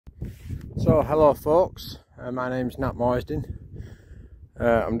So hello folks, my name's Marsden.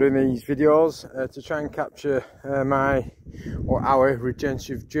 I'm doing these videos to try and capture our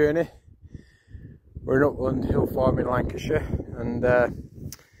regenerative journey. We're in Upland Hill Farm in Lancashire, and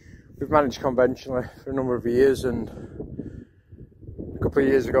we've managed conventionally for a number of years, and a couple of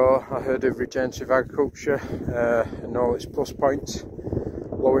years ago I heard of regenerative agriculture and all its plus points: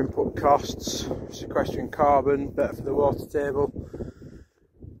 low input costs, sequestering carbon, better for the water table,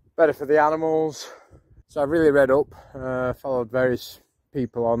 better for the animals. So I really read up, followed various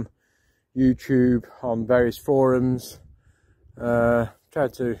people on YouTube, on various forums,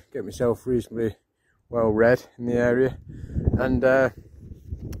 tried to get myself reasonably well read in the area, and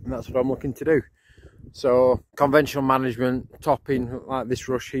that's what I'm looking to do. So conventional management, topping like this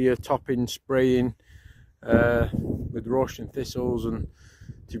rush here, topping, spraying with rush and thistles, and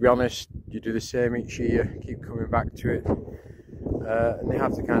to be honest, you do the same each year, keep coming back to it. And you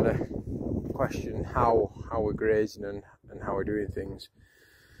have to kind of question how we're grazing and how we're doing things.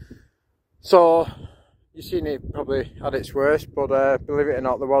 So you've seen it probably at its worst, but believe it or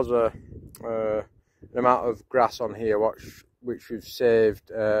not, there was an amount of grass on here which we've saved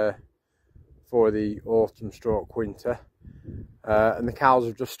for the autumn stroke winter, and the cows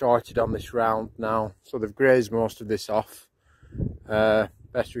have just started on this round now, so they've grazed most of this off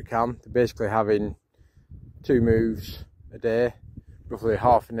best we can. They're basically having 2 moves a day, roughly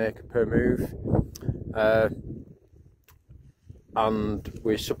half an acre per move, and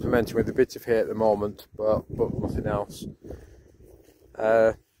we're supplementing with a bit of hay at the moment, but nothing else.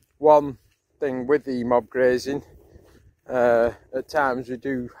 One thing with the mob grazing, at times I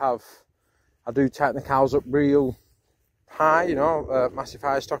do tighten the cows up real high, you know, massive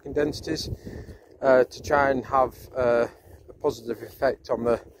high stocking densities, to try and have a positive effect on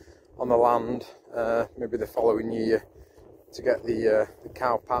the land, maybe the following year, to get the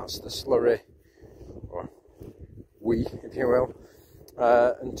cow pats, the slurry, or wee if you will,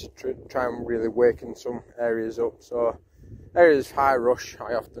 and to try and really waken some areas up. So areas of high rush,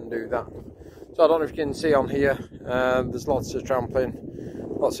 I often do that. So I don't know if you can see on here, there's lots of trampling,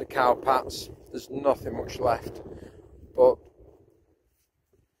 lots of cow pats, there's nothing much left, but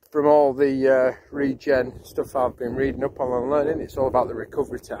from all the regen stuff I've been reading up on and learning, it's all about the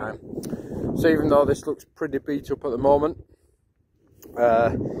recovery time. So even though this looks pretty beat up at the moment,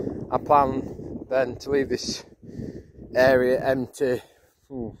 I plan then to leave this area empty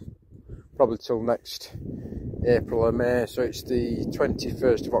probably till next April or May. So it's the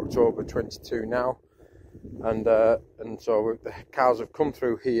 21st of October 22 now, and so the cows have come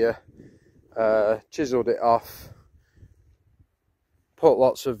through here, chiselled it off, put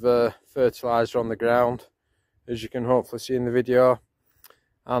lots of fertiliser on the ground, as you can hopefully see in the video,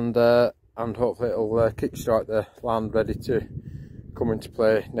 and hopefully it'll kickstart the land ready to come into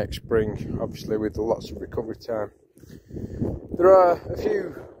play next spring, obviously with lots of recovery time. There are a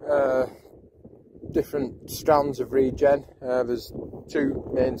few different strands of regen. There's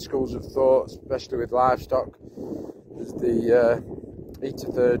 2 main schools of thought, especially with livestock. There's the eat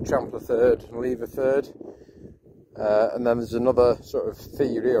a third, trample a third, and leave a third. And then there's another sort of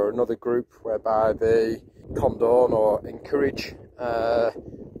theory, or another group, whereby they condone or encourage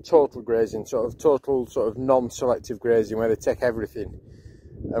total grazing, total non-selective grazing, where they take everything,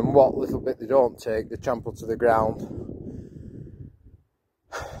 and what little bit they don't take, they trample to the ground.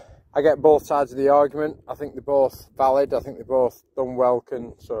 I get both sides of the argument. I think they're both valid. I think they both done well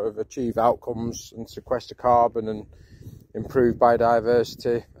can sort of achieve outcomes and sequester carbon and improve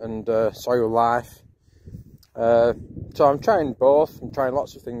biodiversity and soil life. So I'm trying both. I'm trying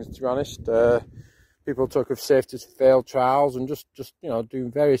lots of things, to be honest. People talk of safe to fail trials, and just you know,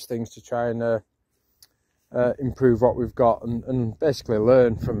 doing various things to try and improve what we've got, and basically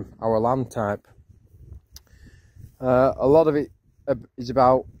learn from our land type. A lot of it is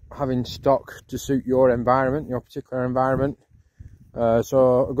about having stock to suit your environment, your particular environment.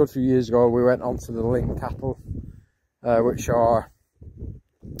 So a good few years ago we went on to the link cattle, which are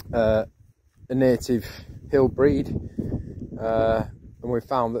a native hill breed, and we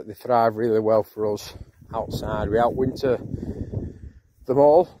found that they thrive really well for us outside. We outwinter them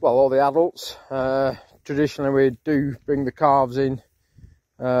all the adults. Traditionally we do bring the calves in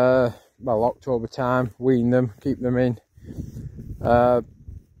October time, wean them, keep them in, but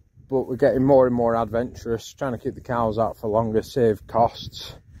we're getting more and more adventurous, trying to keep the cows out for longer, save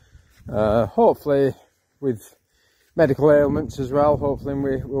costs, hopefully with medical ailments as well. Hopefully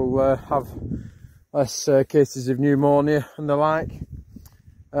we will have less cases of pneumonia and the like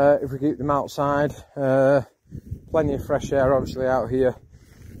if we keep them outside. Plenty of fresh air obviously out here.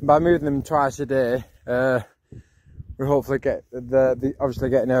 By moving them twice a day, we're we hopefully get obviously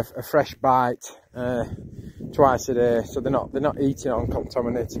getting a fresh bite twice a day, so they're not eating on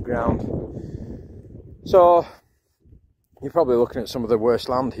contaminated ground. So you're probably looking at some of the worst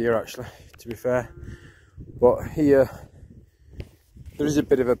land here, actually, to be fair. But here there is a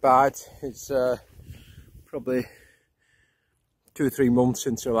bit of a bite. It's probably 2 or 3 months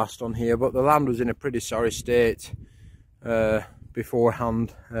since I last on here, but the land was in a pretty sorry state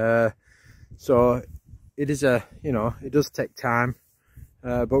beforehand. So it is it does take time,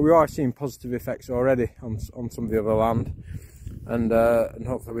 but we are seeing positive effects already on some of the other land, and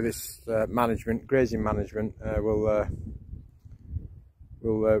hopefully with this grazing management, we'll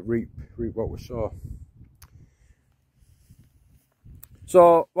reap what we sow.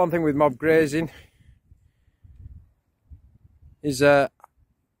 So one thing with mob grazing is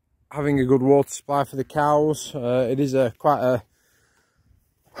having a good water supply for the cows. It is quite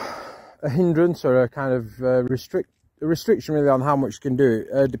a hindrance, or a kind of restriction really on how much you can do.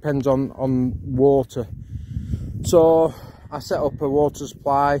 It depends on water. So I set up a water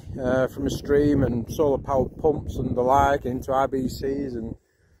supply from a stream and solar powered pumps and the like into IBCs, and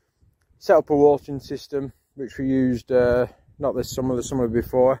set up a watering system which we used not this summer, the summer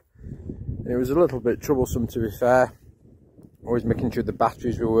before. And it was a little bit troublesome, to be fair, always making sure the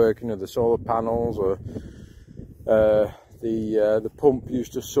batteries were working, or the solar panels, or the pump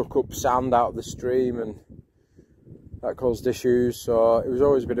used to suck up sand out of the stream, and that caused issues. So it was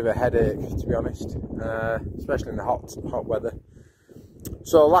always a bit of a headache, to be honest, especially in the hot weather.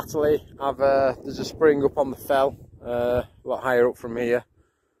 So latterly there's a spring up on the fell, a lot higher up from here,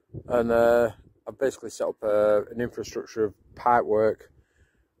 and I've basically set up an infrastructure of pipe work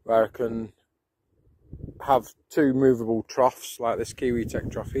where I can have 2 movable troughs like this Kiwi Tech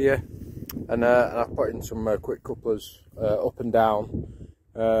trough here, and I've put in some quick couplers up and down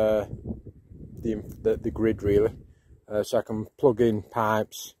the grid, really, so I can plug in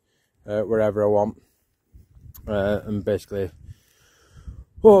pipes wherever I want, and basically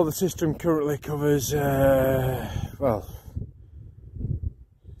the system currently covers well,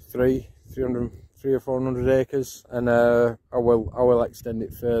 300 or 400 acres, and I will extend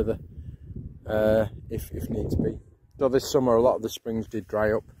it further if needs be. So this summer a lot of the springs did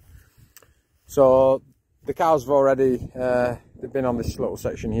dry up. So the cows have already they've been on this little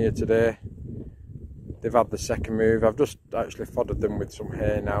section here today. They've had the second move. I've just actually foddered them with some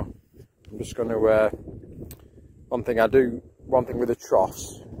hay now. I'm just going to one thing with the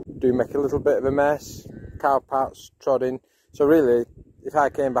troughs, do make a little bit of a mess, cow parts trod in. So really, if I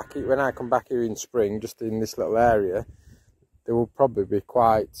came back here, when I come back here in spring, just in this little area, there will probably be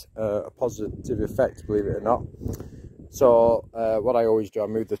quite a positive effect, believe it or not. So what I always do, I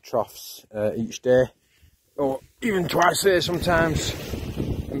move the troughs each day, or even twice a day sometimes.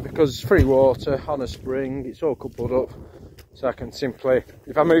 And because it's free water on a spring, it's all coupled up, so I can simply,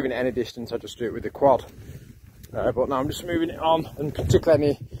 if I'm moving it any distance, I just do it with the quad. But now I'm just moving it on, and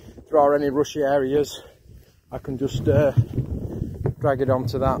particularly if there are any rushy areas, I can just drag it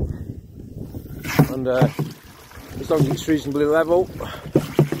onto that, and as long as it's reasonably level,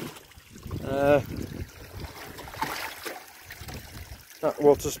 that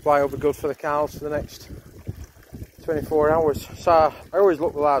water supply will be good for the cows for the next 24 hours. So I always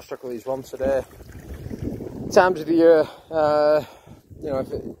look the livestock at least once a day. Times of the year, you know,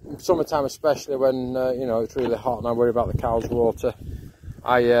 in summertime especially, when you know, it's really hot and I worry about the cows' water,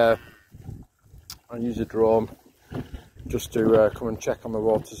 I use a drone just to come and check on the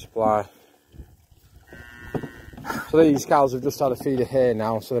water supply. So these cows have just had a feed of hay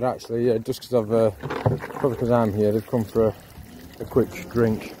now, so they're actually, just because probably because I'm here, they've come for a quick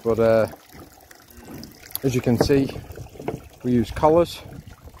drink. But as you can see, we use collars,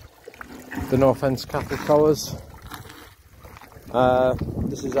 the no offence cattle collars.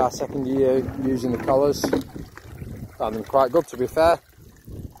 This is our second year using the collars. Found them quite good, to be fair.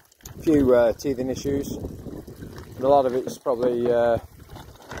 A few teething issues, and a lot of it's probably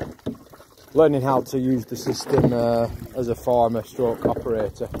learning how to use the system as a farmer stroke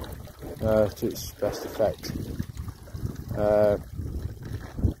operator to its best effect.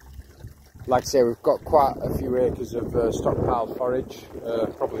 Like I say, we've got quite a few acres of stockpiled forage,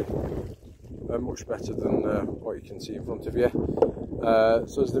 probably much better than what you can see in front of you.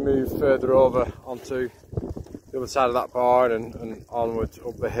 So as they move further over onto the other side of that barn and onwards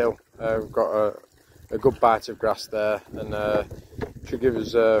up the hill, we've got a good bite of grass there, and should give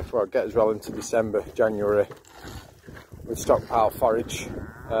us, well, get us well into December, January with stockpile forage,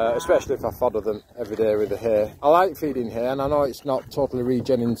 especially if I fodder them every day with the hay. I like feeding hay, and I know it's not totally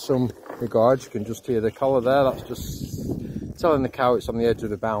regen in some regards. You can just hear the collar there, that's just telling the cow it's on the edge of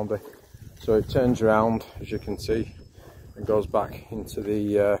the boundary. So it turns around, as you can see, and goes back into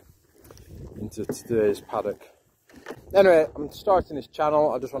the into today's paddock. Anyway, I'm starting this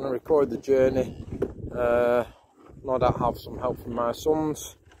channel. I just want to record the journey. No doubt have some help from my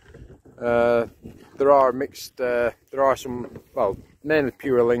sons. There are mixed, there are some, well, mainly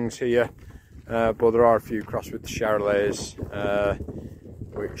purelings here, but there are a few crossed with the Charolais,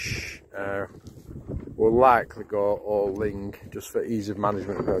 which will likely go all Ling just for ease of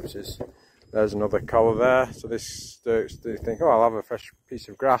management purposes. There's another collar there, so this Sturks, they think, oh, I'll have a fresh piece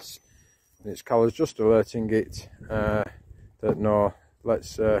of grass, and its collar's just alerting it that no,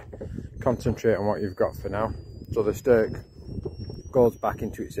 let's concentrate on what you've got for now. So the Sturk goes back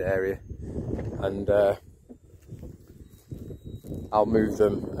into its area, and I'll move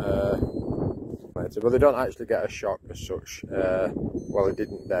them later. But they don't actually get a shock as such. Well, it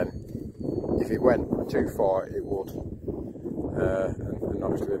didn't then. If it went too far, it would, and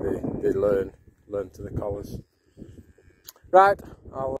obviously they learn to the collars. Right, I'll